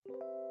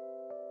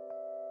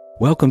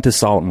Welcome to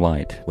Salt and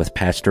Light with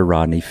Pastor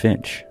Rodney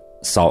Finch.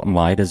 Salt and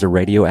Light is a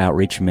radio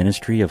outreach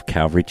ministry of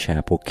Calvary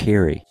Chapel,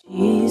 Cary.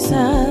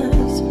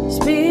 Jesus,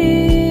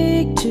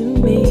 speak to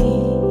me.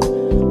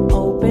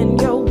 Open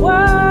your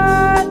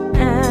word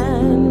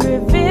and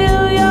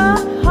reveal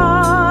your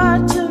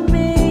heart to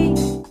me.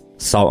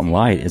 Salt and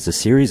Light is a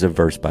series of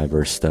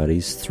verse-by-verse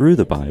studies through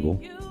the Bible,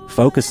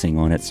 focusing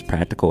on its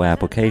practical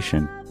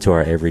application to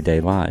our everyday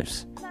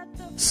lives.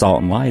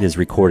 Salt and Light is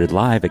recorded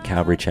live at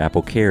Calvary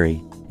Chapel, Cary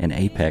in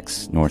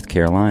Apex, North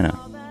Carolina.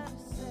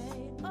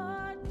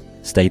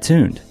 Stay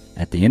tuned.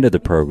 At the end of the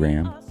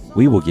program,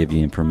 we will give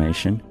you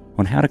information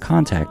on how to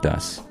contact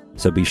us,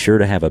 so be sure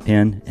to have a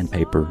pen and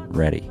paper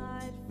ready.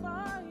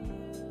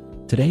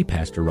 Today,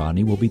 Pastor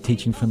Rodney will be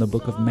teaching from the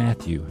book of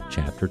Matthew,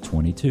 chapter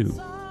 22.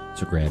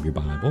 So grab your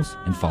Bibles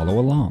and follow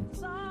along.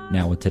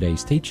 Now with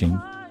today's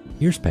teaching,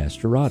 here's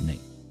Pastor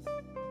Rodney.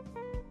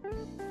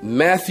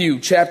 Matthew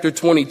chapter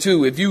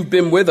 22. If you've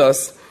been with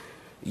us,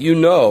 you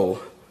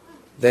know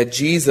that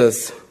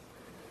Jesus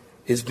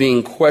is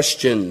being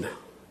questioned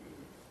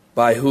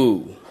by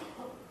who?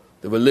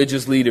 The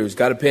religious leaders.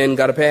 Got a pen,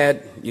 got a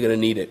pad? You're going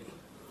to need it.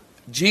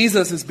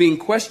 Jesus is being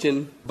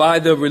questioned by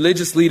the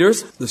religious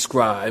leaders, the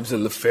scribes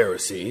and the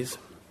Pharisees,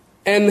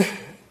 and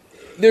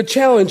they're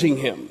challenging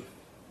him.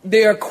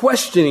 They are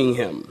questioning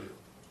him.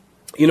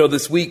 You know,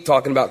 this week,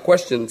 talking about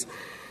questions,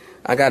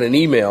 I got an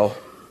email,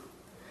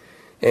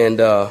 and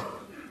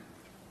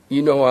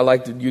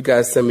you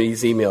guys send me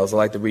these emails. I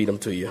like to read them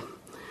to you.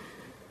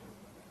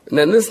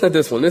 Now, listen to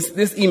this one.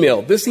 This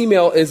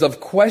email is of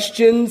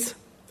questions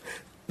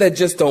that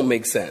just don't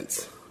make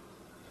sense.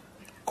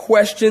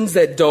 Questions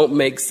that don't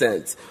make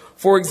sense.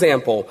 For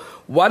example,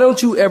 why don't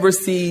you ever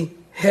see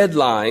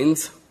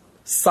headlines,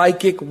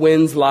 psychic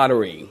wins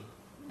lottery?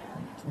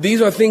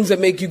 These are things that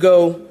make you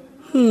go,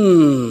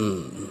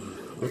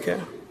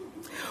 okay.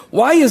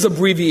 Why is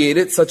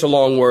abbreviated such a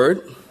long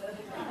word?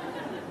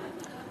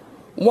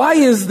 Why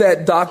is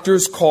that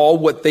doctors call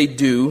what they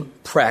do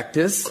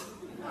practice?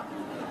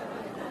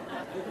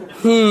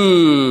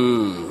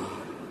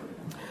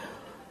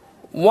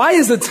 Why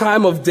is the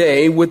time of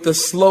day with the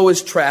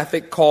slowest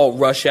traffic called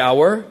rush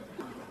hour?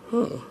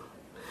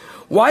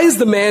 Why is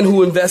the man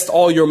who invests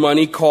all your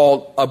money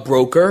called a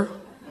broker?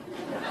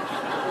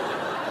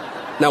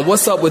 Now,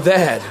 what's up with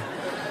that?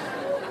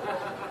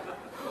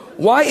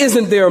 Why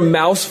isn't there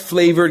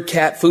mouse-flavored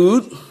cat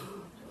food?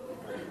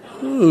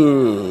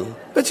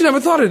 Bet you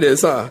never thought of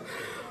this, huh?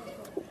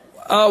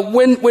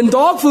 When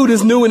dog food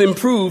is new and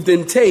improved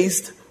in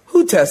taste,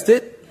 who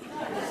tested?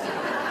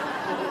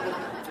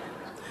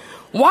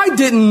 Why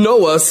didn't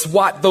Noah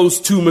swat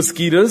those 2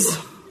 mosquitoes?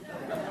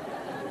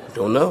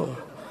 Don't know.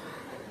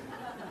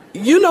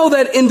 You know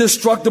that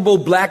indestructible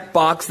black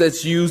box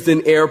that's used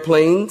in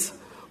airplanes?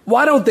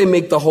 Why don't they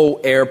make the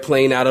whole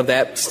airplane out of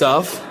that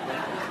stuff?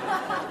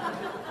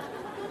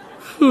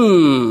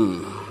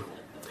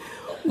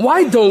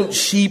 Why don't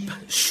sheep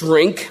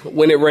shrink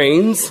when it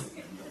rains?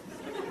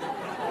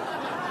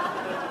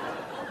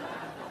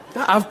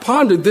 I've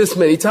pondered this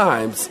many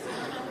times.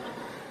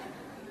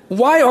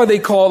 Why are they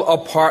called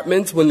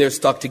apartments when they're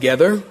stuck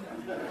together?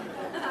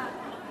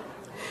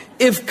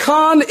 If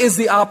con is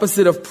the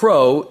opposite of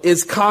pro,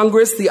 is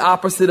Congress the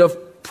opposite of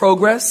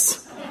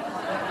progress?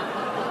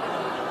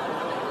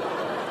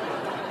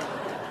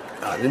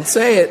 I didn't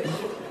say it.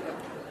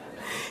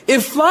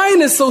 If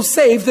flying is so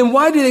safe, then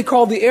why do they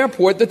call the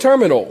airport the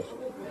terminal?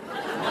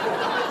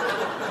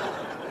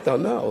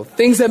 Don't know.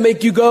 Things that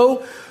make you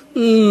go,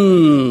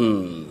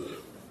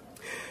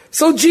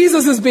 So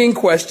Jesus is being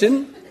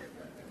questioned.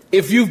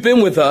 If you've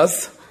been with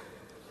us,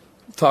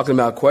 talking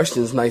about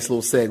questions, nice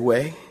little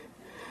segue.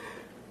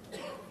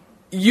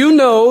 You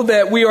know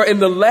that we are in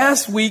the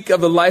last week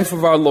of the life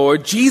of our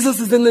Lord. Jesus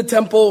is in the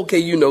temple. Okay,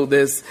 you know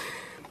this.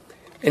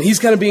 And he's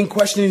kind of being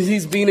questioned.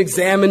 He's being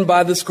examined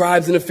by the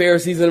scribes and the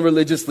Pharisees and the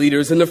religious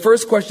leaders. And the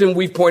first question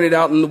we've pointed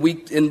out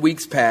in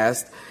weeks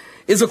past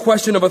is a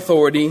question of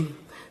authority.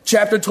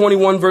 Chapter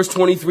 21, verse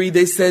 23,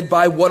 they said,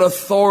 by what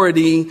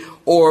authority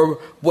or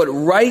what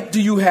right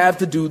do you have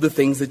to do the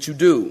things that you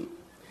do?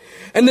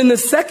 And then the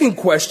second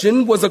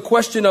question was a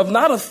question of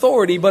not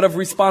authority, but of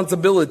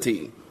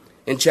responsibility.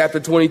 In chapter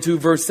 22,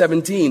 verse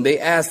 17, they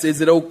asked, is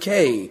it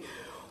okay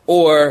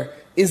or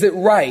is it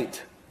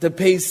right to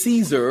pay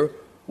Caesar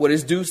what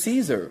is due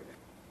Caesar?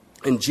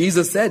 And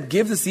Jesus said,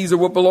 give to Caesar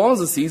what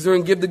belongs to Caesar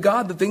and give to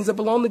God the things that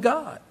belong to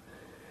God.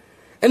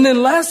 And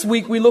then last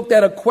week we looked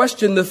at a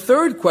question, the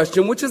third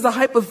question, which is a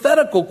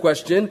hypothetical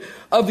question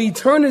of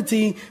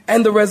eternity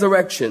and the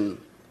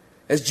resurrection.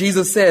 As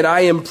Jesus said,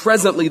 I am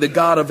presently the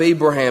God of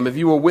Abraham. If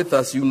you were with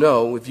us, you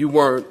know. If you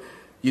weren't,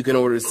 you can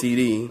order a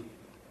CD.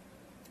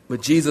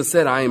 But Jesus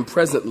said, I am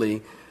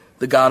presently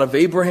the God of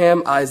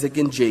Abraham, Isaac,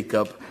 and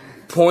Jacob,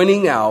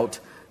 pointing out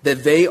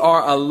that they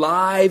are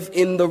alive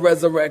in the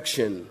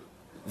resurrection.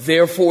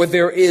 Therefore,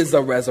 there is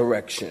a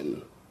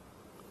resurrection.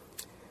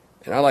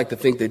 And I like to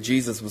think that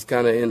Jesus was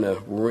kind of in a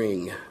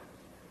ring.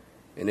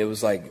 And it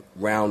was like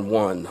round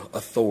 1,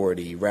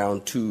 authority.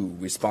 Round 2,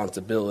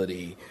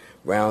 responsibility.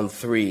 Round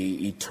 3,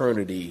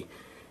 eternity.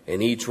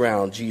 And each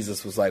round,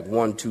 Jesus was like,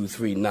 1, 2,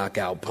 3,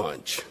 knockout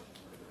punch.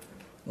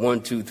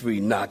 1, 2, 3,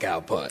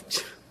 knockout punch.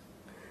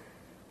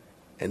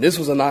 And this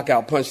was a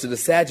knockout punch to the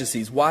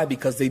Sadducees. Why?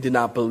 Because they did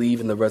not believe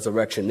in the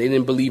resurrection. They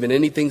didn't believe in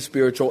anything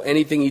spiritual,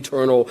 anything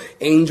eternal,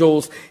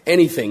 angels,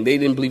 anything. They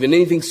didn't believe in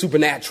anything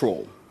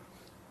supernatural.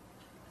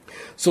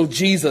 So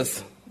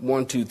Jesus,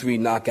 1, 2, 3,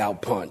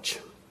 knockout punch.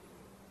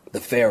 The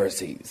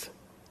Pharisees,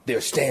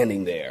 they're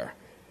standing there,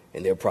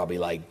 and they're probably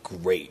like,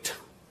 great,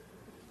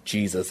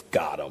 Jesus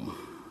got them.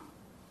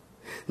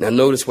 Now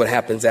notice what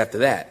happens after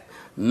that.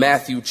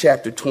 Matthew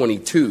chapter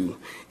 22,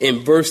 in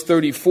verse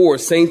 34,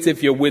 saints,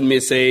 if you're with me,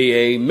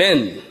 say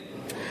amen.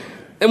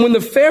 And when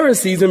the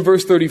Pharisees, in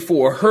verse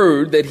 34,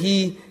 heard that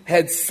he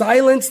had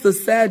silenced the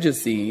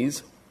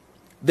Sadducees,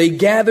 they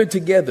gathered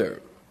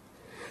together.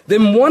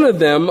 Then one of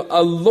them,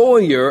 a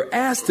lawyer,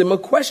 asked him a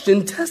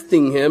question,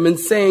 testing him and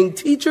saying,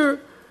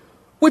 Teacher,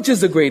 which is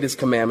the greatest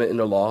commandment in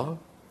the law?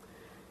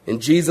 And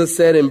Jesus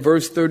said in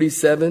verse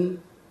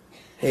 37,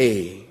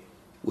 hey,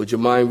 would you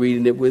mind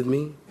reading it with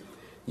me?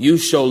 You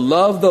shall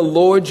love the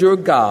Lord your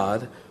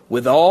God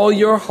with all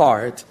your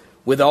heart,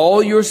 with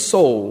all your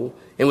soul,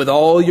 and with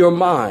all your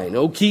mind.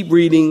 Oh, keep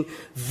reading.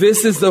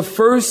 This is the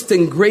first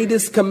and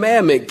greatest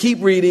commandment.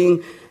 Keep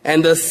reading.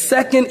 And the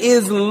second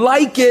is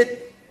like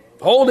it.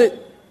 Hold it.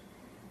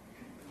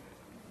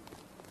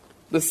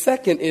 The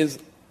second is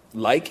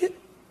like it?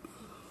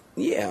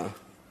 Yeah.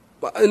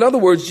 In other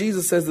words,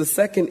 Jesus says the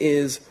second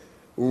is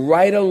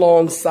right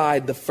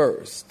alongside the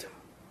first.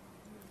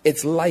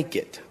 It's like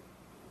it.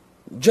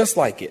 Just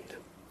like it.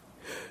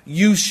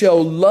 You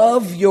shall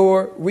love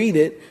read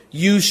it,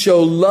 you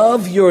shall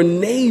love your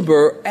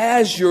neighbor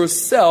as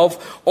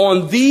yourself.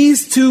 On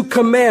these two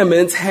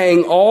commandments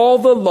hang all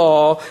the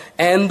law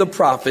and the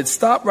prophets.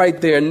 Stop right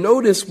there.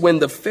 Notice when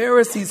the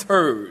Pharisees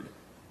heard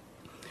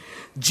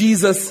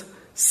Jesus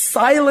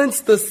silence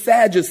the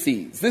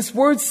Sadducees. This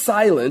word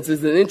silence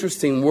is an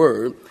interesting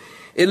word.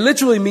 It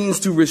literally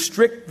means to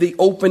restrict the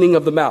opening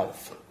of the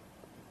mouth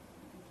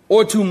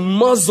or to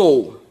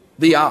muzzle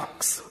the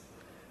ox.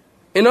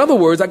 In other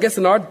words, I guess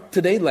in our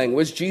today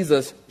language,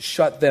 Jesus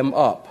shut them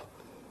up.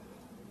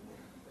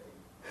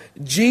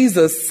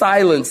 Jesus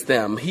silenced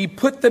them. He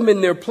put them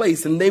in their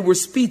place and they were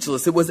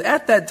speechless. It was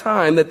at that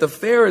time that the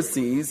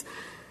Pharisees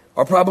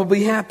are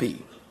probably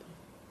happy.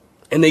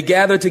 And they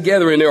gather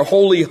together in their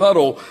holy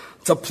huddle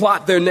to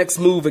plot their next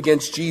move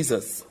against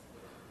Jesus.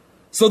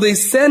 So they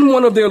send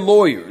one of their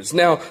lawyers.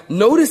 Now,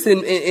 notice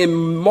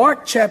in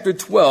Mark chapter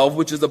 12,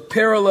 which is a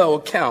parallel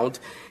account,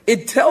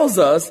 it tells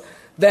us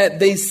that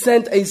they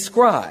sent a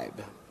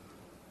scribe.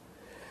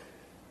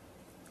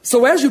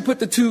 So as you put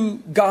the two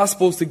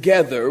gospels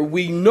together,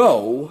 we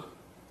know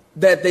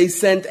that they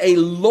sent a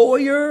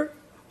lawyer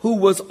who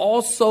was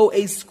also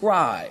a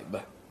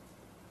scribe.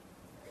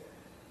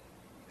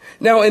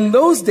 Now, in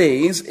those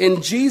days,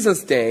 in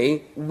Jesus'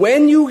 day,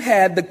 when you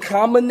had the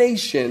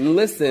combination,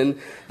 listen,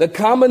 the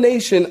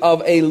combination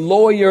of a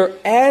lawyer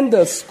and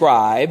a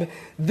scribe,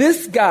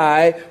 this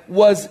guy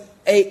was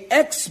an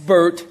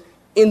expert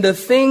in the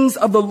things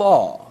of the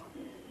law.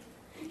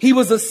 He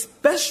was a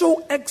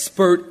special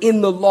expert in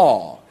the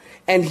law,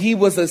 and he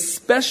was a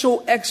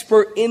special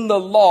expert in the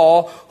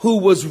law who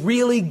was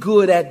really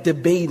good at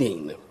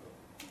debating.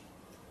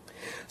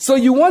 So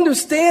you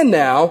understand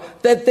now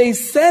that they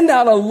send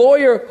out a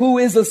lawyer who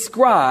is a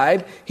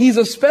scribe. He's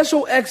a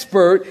special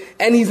expert,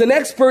 and he's an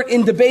expert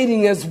in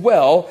debating as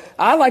well.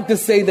 I like to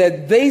say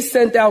that they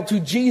sent out to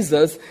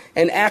Jesus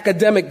an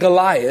academic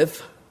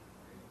Goliath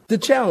to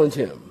challenge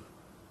him.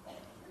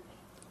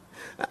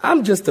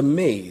 I'm just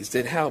amazed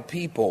at how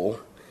people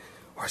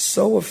are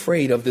so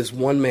afraid of this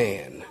one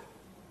man.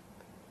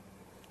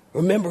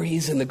 Remember,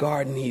 he's in the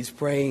garden, he's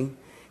praying,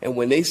 and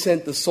when they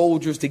sent the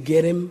soldiers to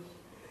get him,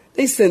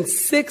 they sent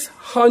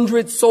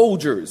 600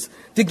 soldiers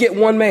to get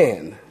one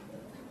man.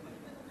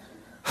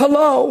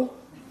 Hello?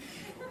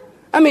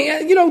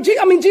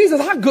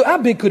 Jesus, how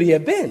big could he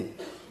have been?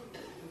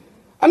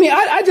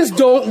 I just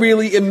don't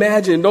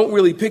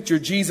really picture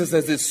Jesus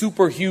as this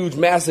super huge,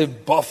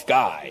 massive, buff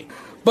guy.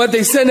 But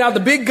they send out the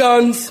big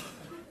guns.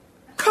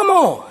 Come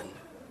on.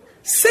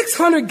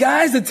 600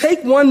 guys to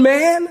take one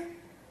man?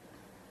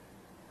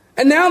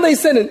 And now they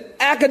send an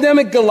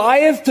academic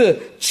Goliath to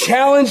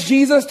challenge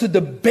Jesus, to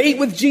debate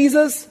with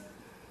Jesus.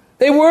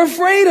 They were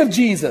afraid of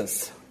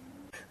Jesus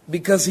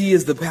because he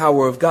is the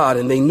power of God,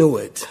 and they knew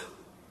it.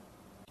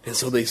 And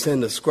so they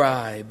send a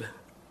scribe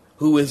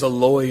who is a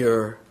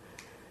lawyer,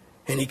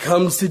 and he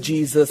comes to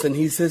Jesus and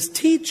he says,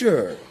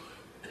 Teacher.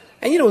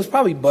 And it's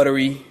probably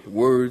buttery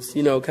words,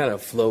 kind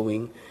of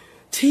flowing.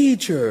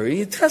 Teacher.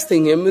 He's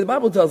testing him. The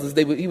Bible tells us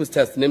he was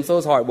testing him, so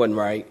his heart wasn't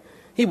right.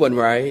 He wasn't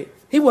right.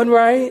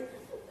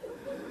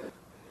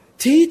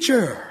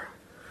 Teacher.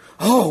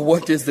 Oh,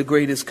 what is the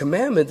greatest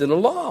commandment in the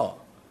law?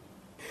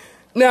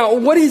 Now,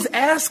 what he's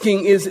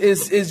asking is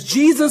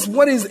Jesus,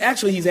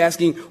 he's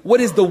asking, what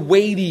is the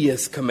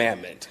weightiest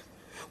commandment?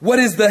 What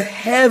is the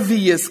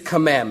heaviest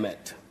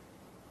commandment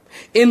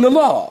in the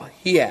law,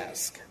 he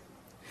asked.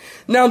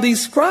 Now,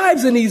 these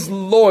scribes and these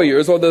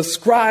lawyers, or the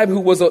scribe who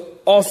was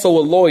also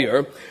a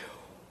lawyer,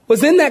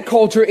 was in that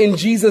culture in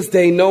Jesus'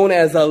 day known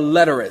as a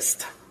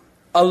letterist.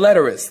 A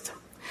letterist.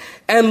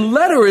 And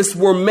letterists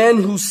were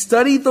men who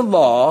studied the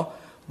law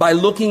by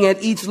looking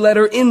at each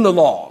letter in the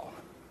law.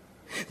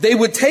 They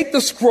would take the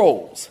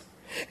scrolls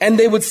and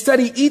they would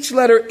study each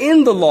letter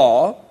in the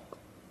law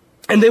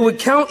and they would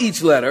count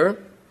each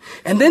letter.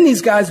 And then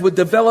these guys would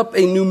develop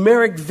a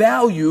numeric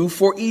value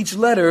for each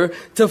letter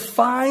to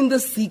find the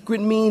secret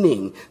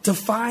meaning, to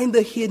find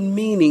the hidden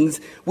meanings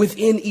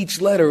within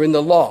each letter in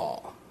the law.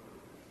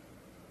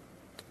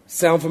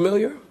 Sound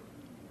familiar?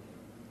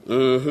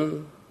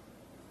 Mm-hmm.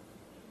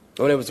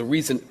 Oh, there was a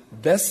recent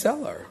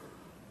bestseller.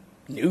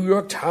 New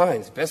York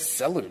Times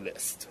bestseller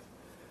list.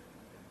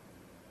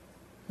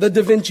 The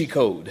Da Vinci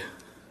Code.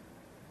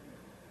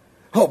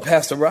 Oh,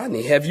 Pastor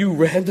Rodney, have you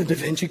read the Da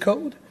Vinci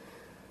Code?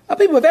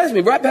 People have asked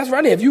me, Pastor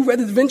Rodney, have you read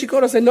the Da Vinci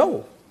Code? I say,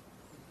 no,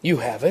 you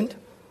haven't.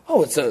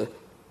 Oh, it's a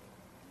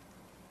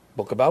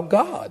book about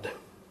God.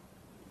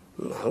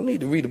 I don't need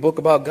to read a book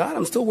about God.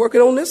 I'm still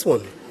working on this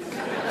one.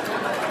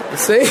 You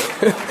see?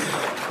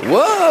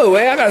 Whoa,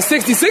 man, I got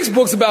 66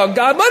 books about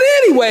God. But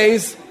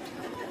anyways.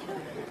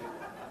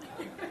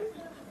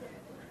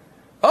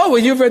 Oh, well,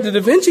 you've read the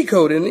Da Vinci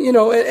Code. And, you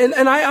know,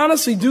 and I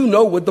honestly do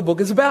know what the book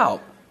is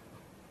about.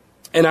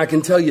 And I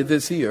can tell you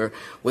this here,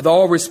 with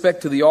all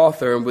respect to the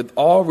author and with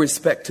all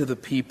respect to the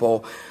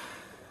people,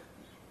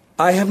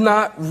 I have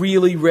not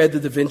really read the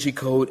Da Vinci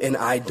Code and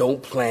I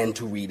don't plan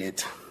to read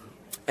it.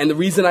 And the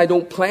reason I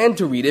don't plan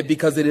to read it,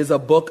 because it is a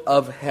book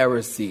of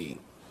heresy.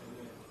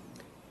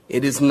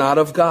 It is not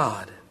of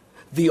God.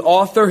 The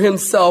author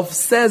himself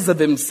says of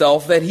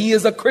himself that he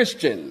is a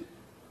Christian.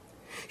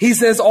 He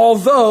says,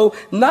 although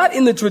not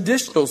in the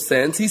traditional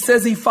sense, he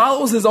says he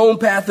follows his own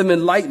path of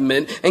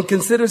enlightenment and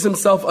considers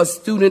himself a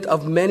student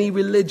of many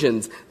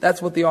religions.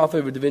 That's what the author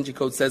of the Da Vinci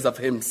Code says of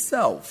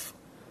himself.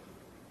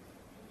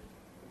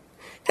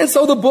 And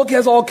so the book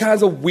has all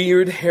kinds of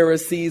weird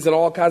heresies and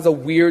all kinds of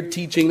weird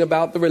teaching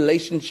about the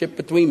relationship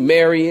between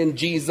Mary and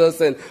Jesus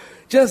and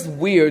just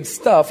weird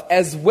stuff,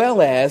 as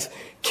well as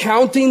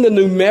counting the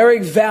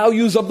numeric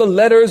values of the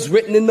letters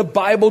written in the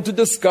Bible to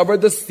discover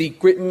the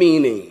secret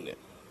meaning.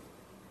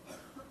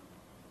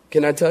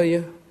 Can I tell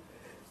you?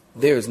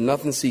 There is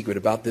nothing secret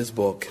about this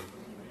book.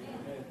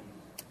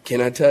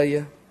 Can I tell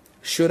you?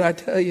 Should I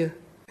tell you?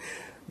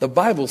 The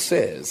Bible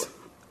says,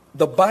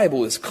 the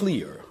Bible is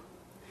clear.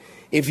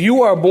 If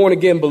you are a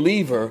born-again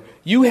believer,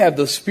 you have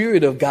the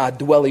Spirit of God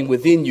dwelling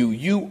within you.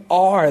 You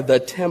are the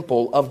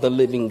temple of the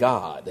living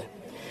God.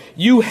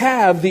 You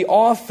have the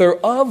author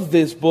of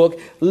this book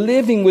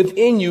living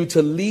within you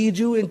to lead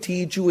you and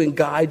teach you and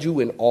guide you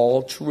in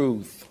all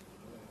truth.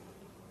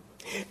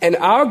 And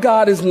our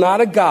God is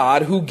not a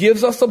God who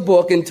gives us a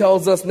book and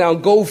tells us, now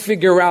go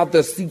figure out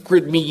the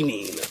secret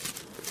meaning.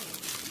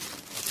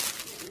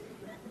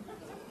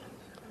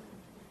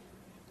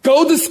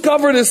 Go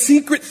discover the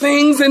secret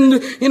things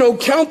and,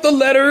 count the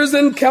letters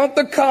and count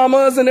the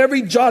commas and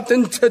every jot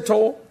and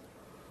tittle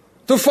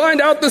to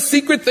find out the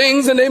secret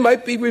things, and they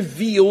might be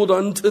revealed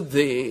unto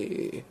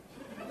thee.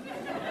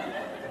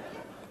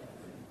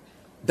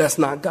 That's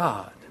not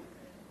God.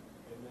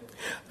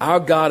 Our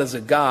God is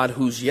a God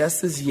whose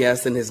yes is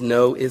yes and his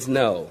no is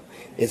no.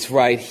 It's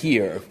right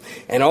here.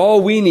 And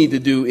all we need to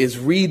do is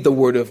read the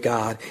word of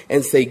God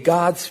and say,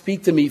 God,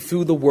 speak to me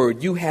through the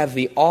word. You have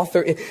the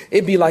author.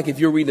 It'd be like if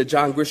you're reading a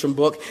John Grisham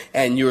book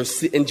and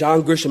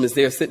John Grisham is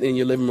there sitting in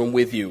your living room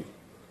with you.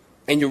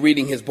 And you're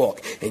reading his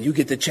book and you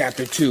get to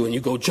chapter 2 and you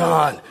go,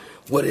 John,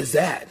 what is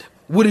that?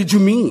 What did you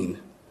mean?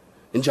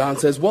 And John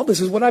says, well, this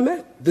is what I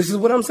meant. This is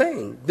what I'm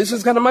saying. This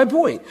is kind of my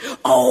point.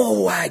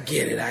 Oh, I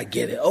get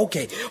it.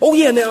 Okay. Oh,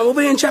 yeah. Now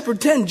over there in chapter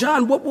 10,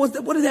 John, what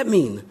did that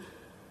mean?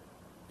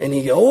 And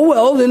he goes, oh,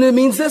 well, then it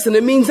means this and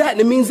it means that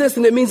and it means this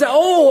and it means that.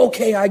 Oh,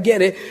 okay, I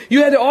get it.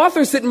 You had the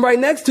author sitting right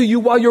next to you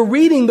while you're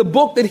reading the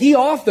book that he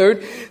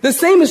authored. The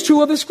same is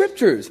true of the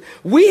scriptures.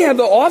 We have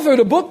the author of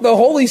the book, the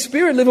Holy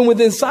Spirit living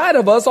within inside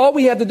of us. All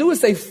we have to do is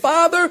say,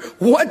 Father,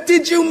 what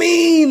did you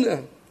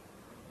mean?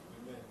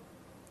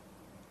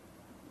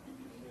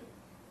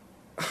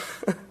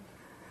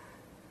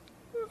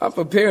 I'm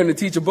preparing to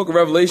teach a book of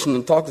Revelation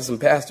and talk to some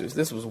pastors.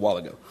 This was a while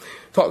ago.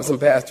 Talk to some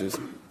pastors.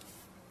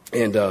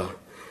 And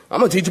I'm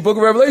going to teach a book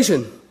of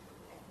Revelation.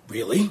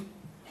 Really?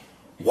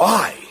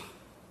 Why?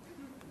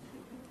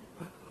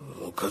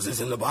 Well, because it's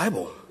in the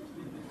Bible.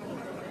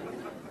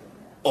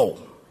 Oh.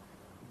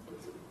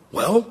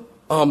 Well,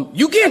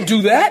 you can't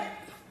do that.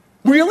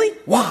 Really?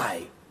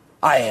 Why?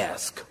 I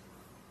ask.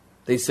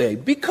 They say,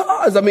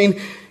 because,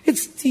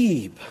 it's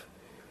deep.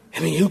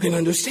 Who can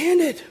understand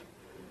it?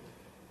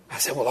 I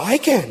said, well, I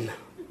can.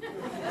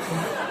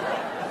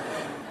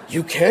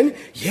 You can?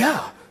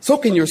 Yeah. So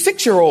can your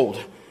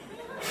 6-year-old.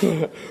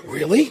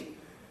 Really?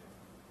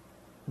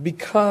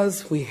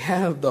 Because we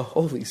have the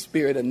Holy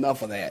Spirit,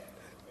 enough of that.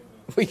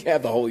 We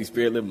have the Holy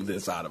Spirit living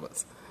inside of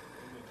us.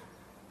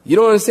 You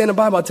don't understand the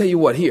Bible? I'll tell you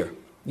what, here.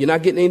 You're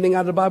not getting anything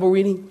out of the Bible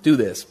reading? Do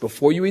this.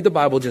 Before you read the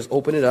Bible, just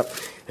open it up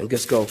and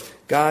just go,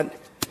 God,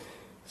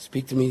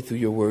 speak to me through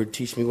your word.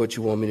 Teach me what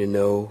you want me to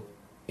know.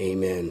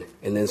 Amen.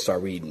 And then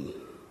start reading.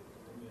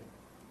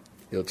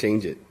 He'll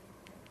change it.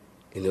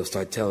 And he'll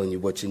start telling you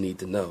what you need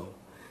to know.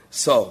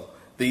 So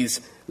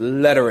these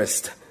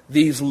letterists,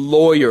 these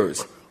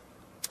lawyers,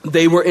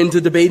 they were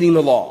into debating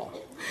the law.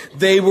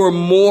 They were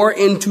more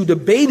into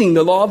debating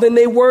the law than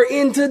they were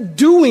into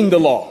doing the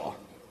law.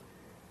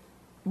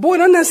 Boy,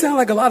 doesn't that sound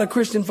like a lot of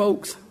Christian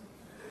folks?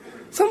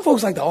 Some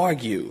folks like to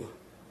argue.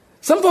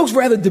 Some folks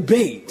rather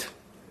debate.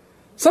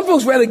 Some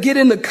folks rather get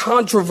into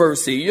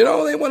controversy. You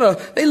know,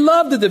 they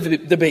love the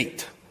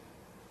debate.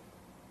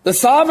 The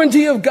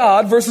sovereignty of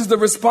God versus the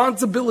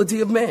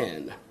responsibility of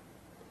man.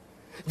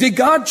 Did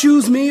God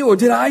choose me or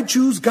did I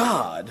choose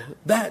God?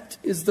 That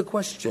is the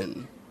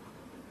question.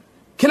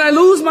 Can I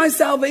lose my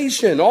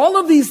salvation? All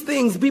of these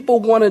things people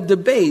want to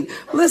debate.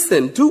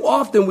 Listen, too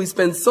often we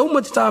spend so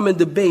much time in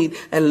debate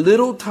and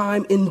little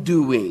time in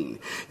doing.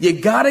 You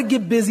got to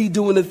get busy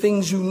doing the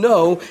things you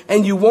know,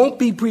 and you won't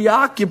be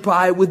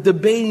preoccupied with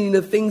debating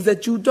the things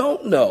that you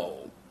don't know.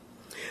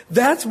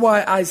 That's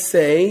why I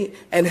say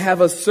and have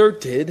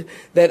asserted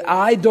that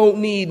I don't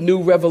need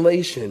new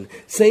revelation.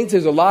 Saints,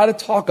 there's a lot of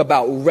talk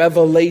about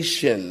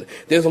revelation.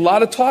 There's a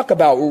lot of talk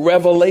about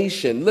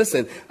revelation.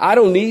 Listen, I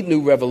don't need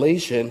new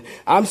revelation.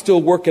 I'm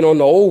still working on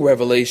the old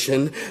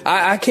revelation.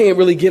 I can't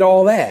really get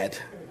all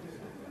that.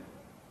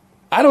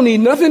 I don't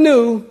need nothing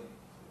new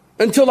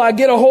until I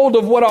get a hold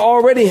of what I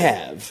already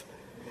have.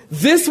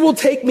 This will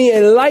take me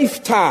a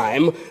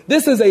lifetime.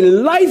 This is a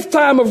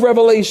lifetime of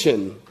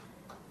revelation.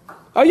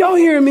 Are y'all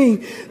hearing me?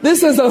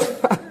 This is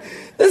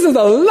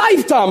a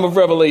lifetime of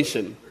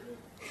revelation.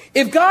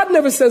 If God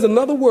never says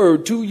another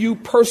word to you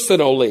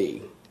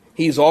personally,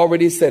 he's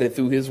already said it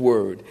through his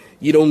word.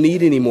 You don't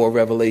need any more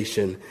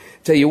revelation.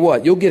 Tell you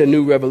what, you'll get a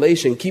new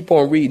revelation. Keep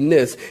on reading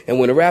this. And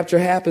when the rapture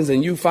happens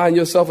and you find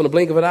yourself in the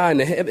blink of an eye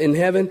in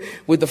heaven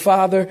with the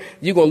Father,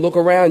 you're going to look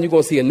around, you're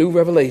going to see a new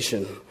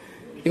revelation.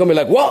 You're going to be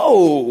like,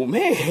 whoa,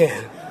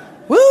 man,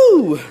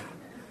 woo,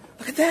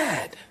 look at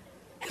that,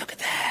 and look at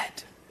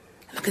that.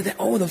 Look at that.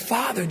 Oh, the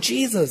Father,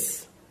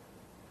 Jesus.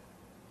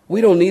 We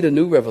don't need a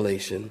new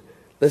revelation.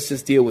 Let's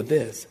just deal with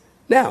this.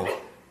 Now,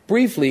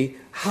 briefly,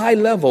 high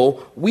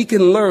level, we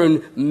can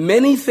learn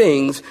many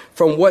things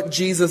from what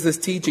Jesus is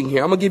teaching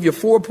here. I'm going to give you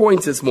 4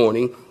 points this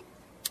morning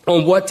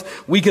on what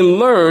we can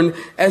learn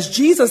as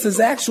Jesus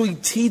is actually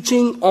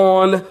teaching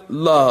on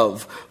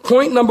love.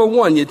 Point number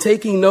 1, you're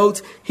taking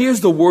notes. Here's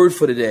the word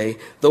for today.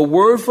 The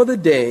word for the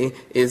day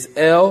is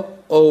L-O-V-E.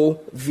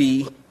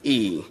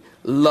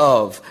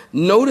 Love.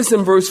 Notice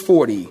in verse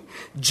 40,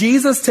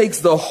 Jesus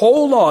takes the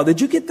whole law. Did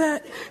you get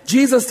that?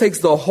 Jesus takes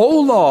the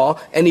whole law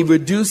and he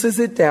reduces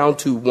it down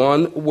to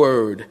one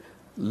word,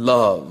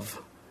 love.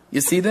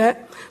 You see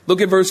that? Look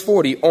at verse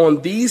 40.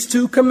 On these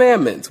 2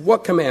 commandments.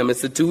 What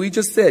commandments? The 2 he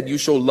just said. You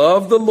shall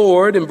love the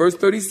Lord in verse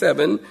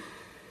 37.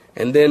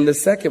 And then the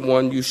second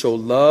one, you shall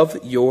love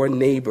your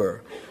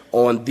neighbor.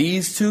 On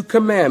these 2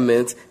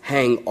 commandments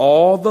hang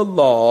all the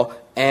law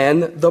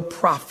and the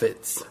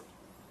prophets.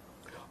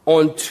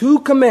 On 2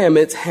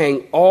 commandments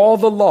hang all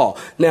the law.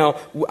 Now,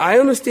 I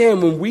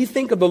understand when we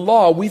think of the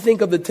law, we think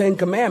of the 10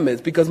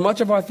 commandments because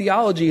much of our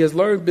theology has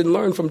been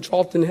learned from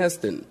Charlton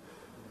Heston.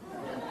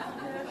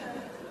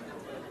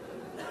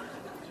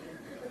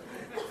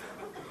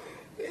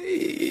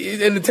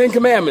 In the 10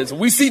 commandments,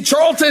 we see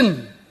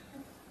Charlton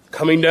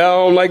coming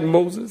down like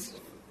Moses,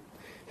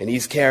 and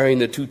he's carrying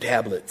the 2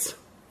 tablets.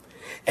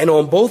 And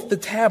on both the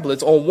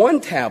tablets, on one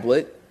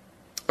tablet,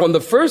 on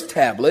the first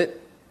tablet,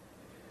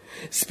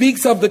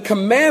 speaks of the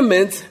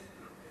commandments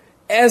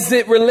as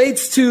it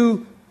relates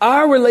to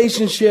our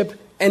relationship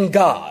and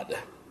God.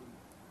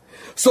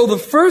 So the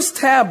first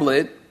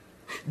tablet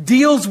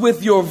deals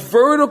with your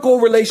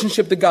vertical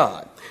relationship to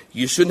God.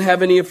 You shouldn't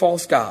have any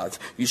false gods.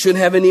 You shouldn't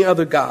have any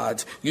other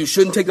gods. You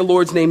shouldn't take the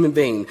Lord's name in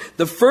vain.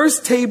 The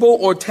first table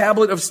or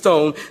tablet of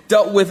stone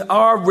dealt with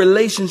our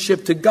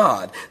relationship to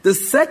God. The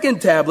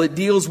second tablet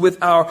deals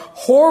with our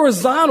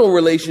horizontal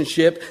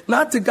relationship,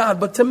 not to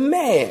God, but to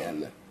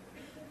man.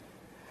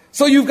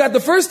 So you've got the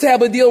first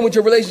tablet dealing with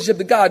your relationship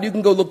to God. You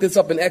can go look this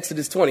up in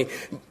Exodus 20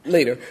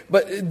 later.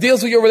 But it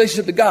deals with your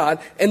relationship to God.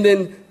 And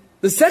then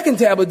the second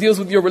tablet deals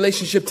with your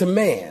relationship to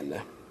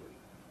man.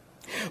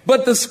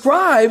 But the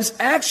scribes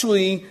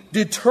actually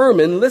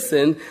determined,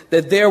 listen,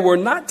 that there were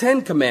not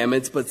 10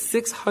 commandments, but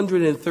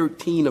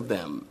 613 of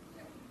them.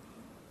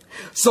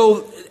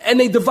 So,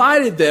 and they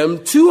divided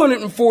them.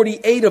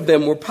 248 of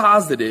them were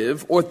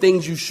positive or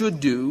things you should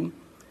do.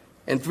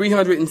 And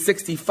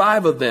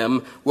 365 of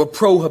them were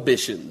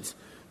prohibitions.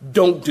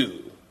 Don't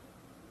do.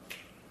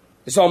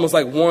 It's almost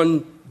like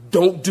one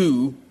don't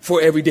do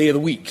for every day of the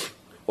week.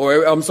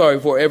 Or,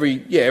 for every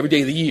day of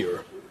the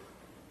year.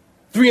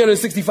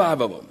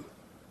 365 of them.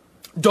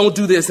 Don't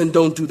do this and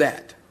don't do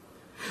that.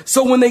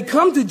 So when they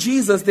come to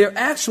Jesus, they're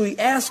actually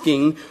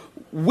asking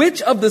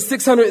which of the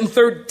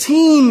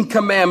 613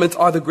 commandments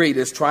are the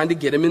greatest, trying to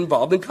get him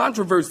involved in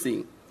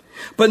controversy.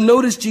 But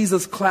notice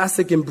Jesus'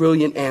 classic and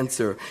brilliant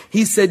answer.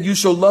 He said, you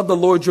shall love the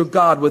Lord your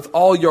God with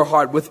all your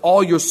heart, with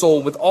all your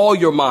soul, with all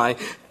your mind.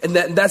 And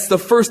that's the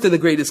first and the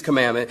greatest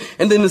commandment.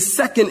 And then the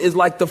second is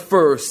like the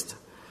first.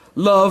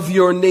 Love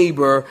your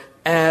neighbor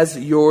as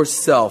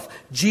yourself.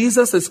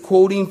 Jesus is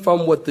quoting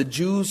from what the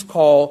Jews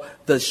call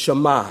the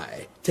Shema.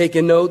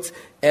 Taking notes?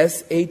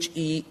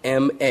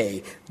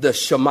 S-H-E-M-A. The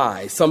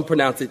Shema. Some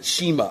pronounce it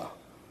Shema.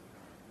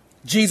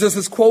 Jesus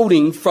is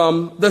quoting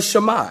from the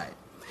Shema.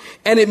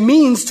 And it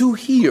means to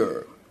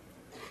hear.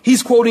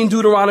 He's quoting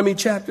Deuteronomy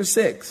chapter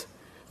 6.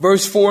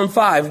 Verse 4 and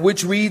 5,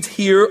 which reads,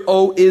 "Hear,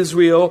 O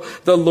Israel,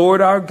 the Lord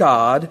our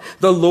God,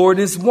 the Lord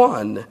is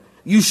one.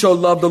 You shall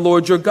love the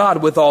Lord your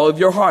God with all of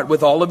your heart,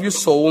 with all of your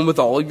soul, and with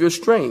all of your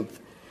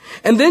strength."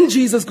 And then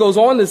Jesus goes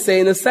on to say,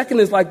 and the second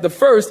is like the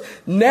first,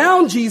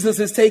 now Jesus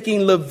is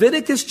taking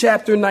Leviticus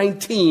chapter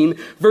 19,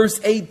 verse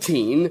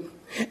 18,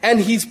 and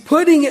he's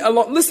putting it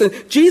along. Listen,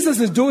 Jesus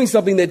is doing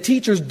something that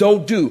teachers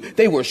don't do.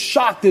 They were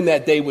shocked in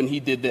that day when he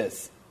did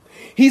this.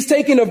 He's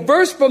taking a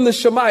verse from the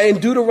Shema in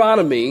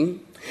Deuteronomy,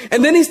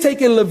 and then he's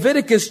taking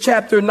Leviticus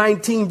chapter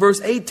 19,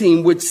 verse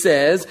 18, which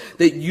says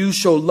that you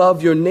shall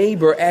love your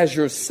neighbor as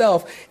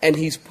yourself. And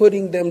he's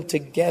putting them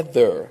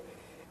together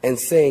and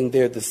saying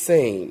they're the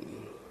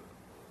same.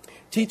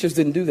 Teachers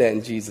didn't do that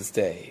in Jesus'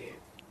 day.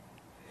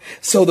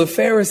 So the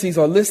Pharisees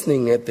are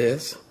listening at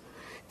this,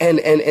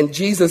 and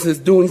Jesus is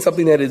doing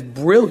something that is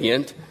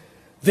brilliant.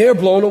 They're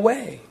blown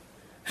away.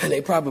 And they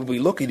probably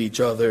look at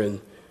each other,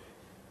 and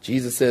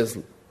Jesus says,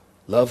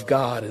 love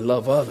God and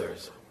love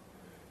others.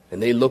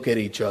 And they look at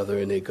each other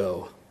and they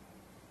go,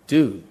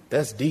 dude,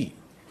 that's deep.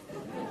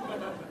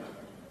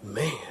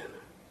 Man,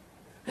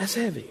 that's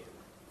heavy.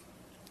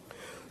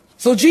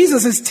 So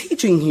Jesus is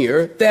teaching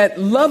here that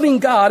loving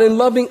God and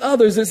loving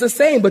others is the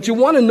same. But you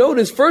want to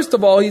notice, first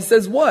of all, he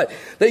says what?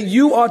 That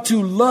you are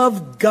to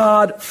love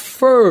God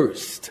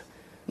first.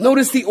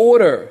 Notice the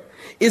order.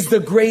 Is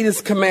the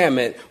greatest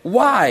commandment.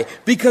 Why?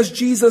 Because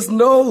Jesus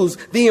knows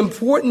the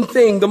important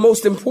thing, the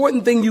most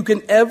important thing you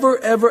can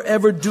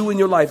ever do in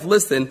your life.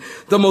 Listen,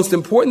 the most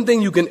important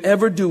thing you can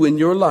ever do in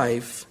your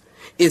life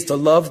is to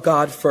love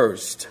God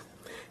first.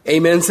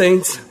 Amen,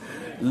 saints?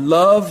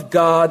 Love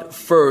God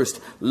first.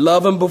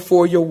 Love him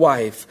before your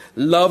wife.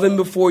 Love him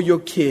before your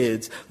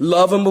kids.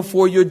 Love him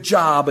before your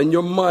job and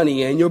your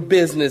money and your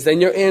business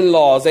and your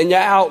in-laws and your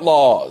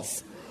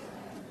outlaws.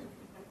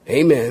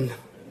 Amen.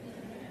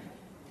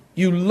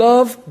 You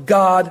love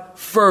God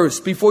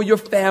first. Before your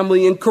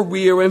family and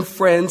career and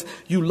friends,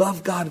 you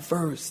love God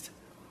first.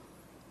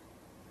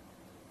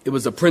 It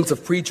was a prince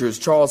of preachers,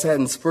 Charles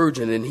Haddon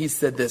Spurgeon, and he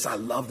said this. I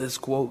love this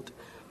quote.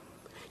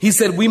 He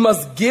said, we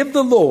must give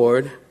the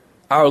Lord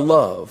our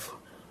love,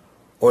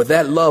 or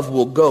that love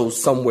will go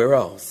somewhere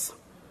else.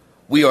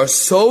 We are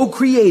so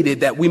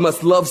created that we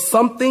must love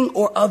something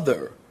or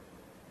other.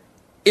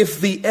 If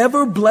the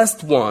ever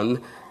blessed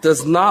one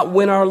does not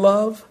win our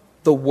love,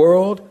 the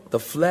world, the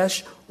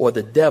flesh, or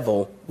the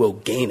devil will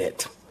gain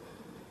it.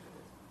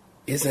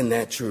 Isn't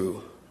that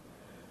true?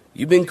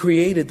 You've been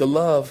created to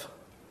love.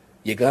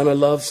 You're going to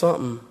love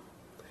something.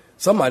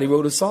 Somebody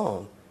wrote a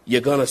song.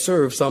 You're going to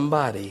serve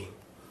somebody.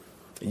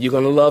 You're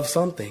going to love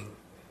something.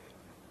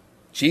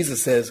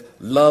 Jesus says,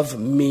 love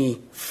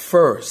me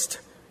first.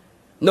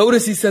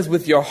 Notice he says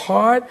with your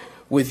heart,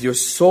 with your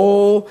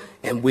soul,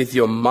 and with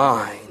your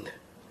mind.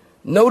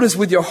 Notice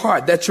with your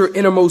heart, that's your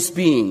innermost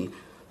being.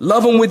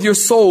 Love him with your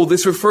soul.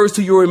 This refers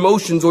to your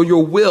emotions or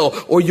your will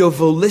or your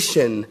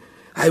volition.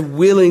 I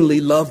willingly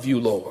love you,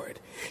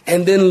 Lord.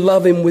 And then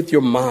love him with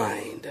your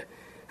mind.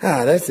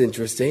 That's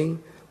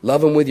interesting.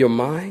 Love him with your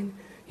mind?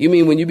 You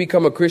mean when you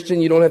become a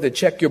Christian, you don't have to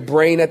check your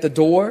brain at the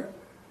door?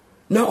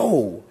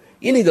 No.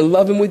 You need to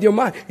love him with your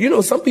mind. You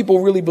know, some people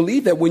really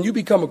believe that when you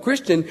become a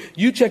Christian,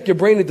 you check your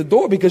brain at the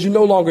door because you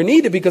no longer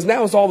need it, because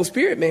now it's all the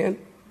Spirit, man.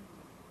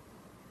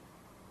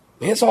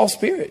 Man, it's all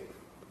Spirit.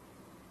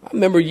 I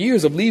remember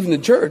years of leaving the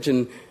church,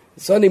 and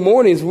Sunday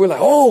mornings we're like,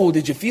 oh,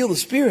 did you feel the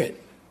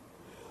Spirit?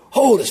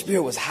 Oh, the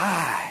Spirit was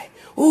high.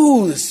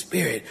 Oh, the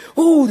Spirit.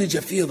 Oh, did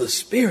you feel the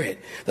Spirit?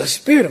 The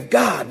Spirit of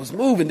God was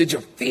moving. Did you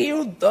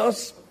feel the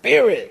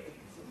Spirit?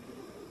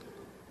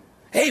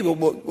 Hey,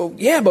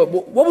 yeah, but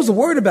what was the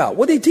word about?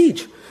 What did he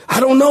teach? I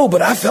don't know,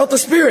 but I felt the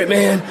Spirit,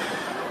 man.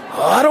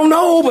 I don't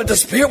know, but the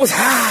Spirit was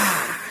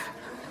high.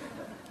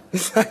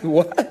 It's like,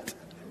 what?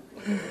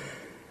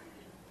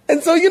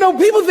 And so, you know,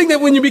 people think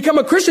that when you become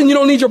a Christian, you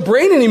don't need your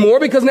brain anymore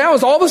because now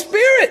it's all the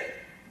Spirit.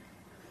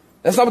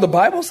 That's not what the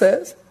Bible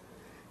says.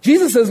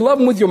 Jesus says, love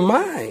him with your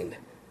mind.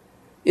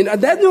 You know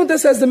what that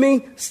says to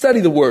me?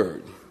 Study the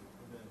Word.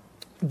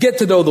 Get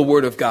to know the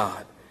Word of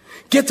God.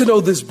 Get to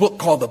know this book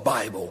called the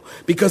Bible,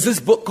 because this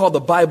book called the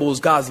Bible is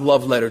God's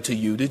love letter to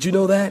you. Did you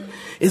know that?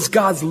 It's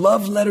God's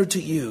love letter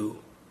to you.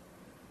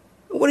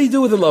 What do you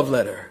do with a love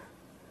letter?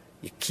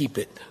 You keep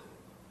it.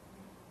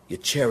 You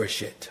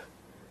cherish it.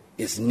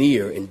 It's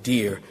near and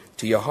dear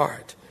to your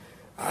heart.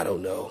 I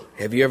don't know.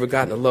 Have you ever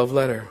gotten a love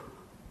letter?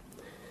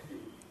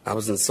 I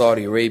was in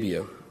Saudi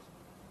Arabia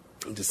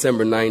in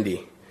December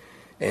 90,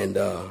 and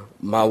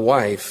my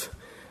wife,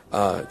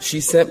 she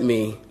sent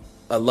me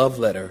a love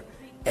letter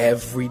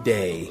every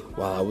day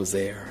while I was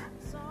there.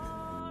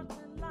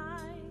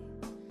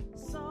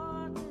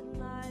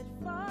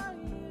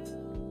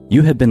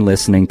 You have been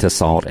listening to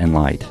Salt and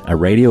Light, a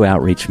radio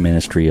outreach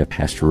ministry of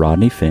Pastor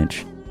Rodney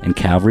Finch and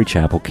Calvary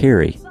Chapel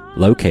Cary,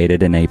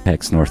 located in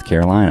Apex, North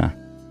Carolina.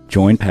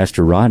 Join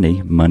Pastor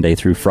Rodney Monday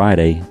through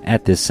Friday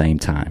at this same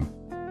time.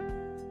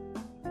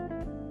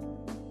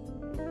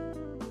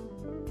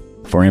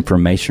 For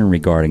information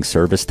regarding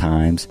service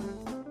times,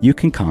 you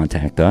can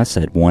contact us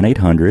at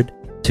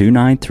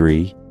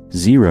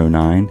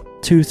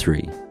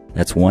 1-800-293-0923.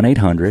 That's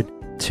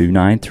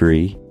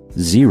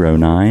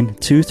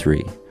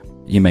 1-800-293-0923.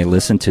 You may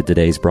listen to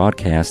today's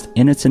broadcast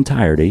in its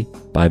entirety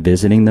by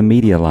visiting the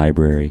media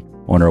library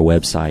on our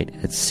website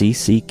at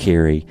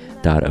cccary.org.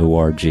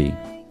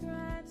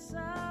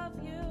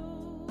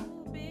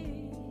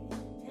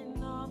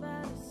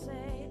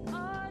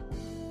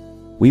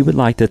 We would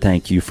like to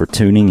thank you for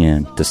tuning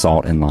in to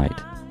Salt and Light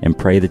and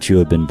pray that you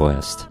have been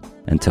blessed.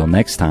 Until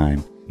next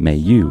time, may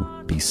you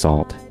be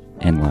salt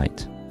and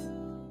light.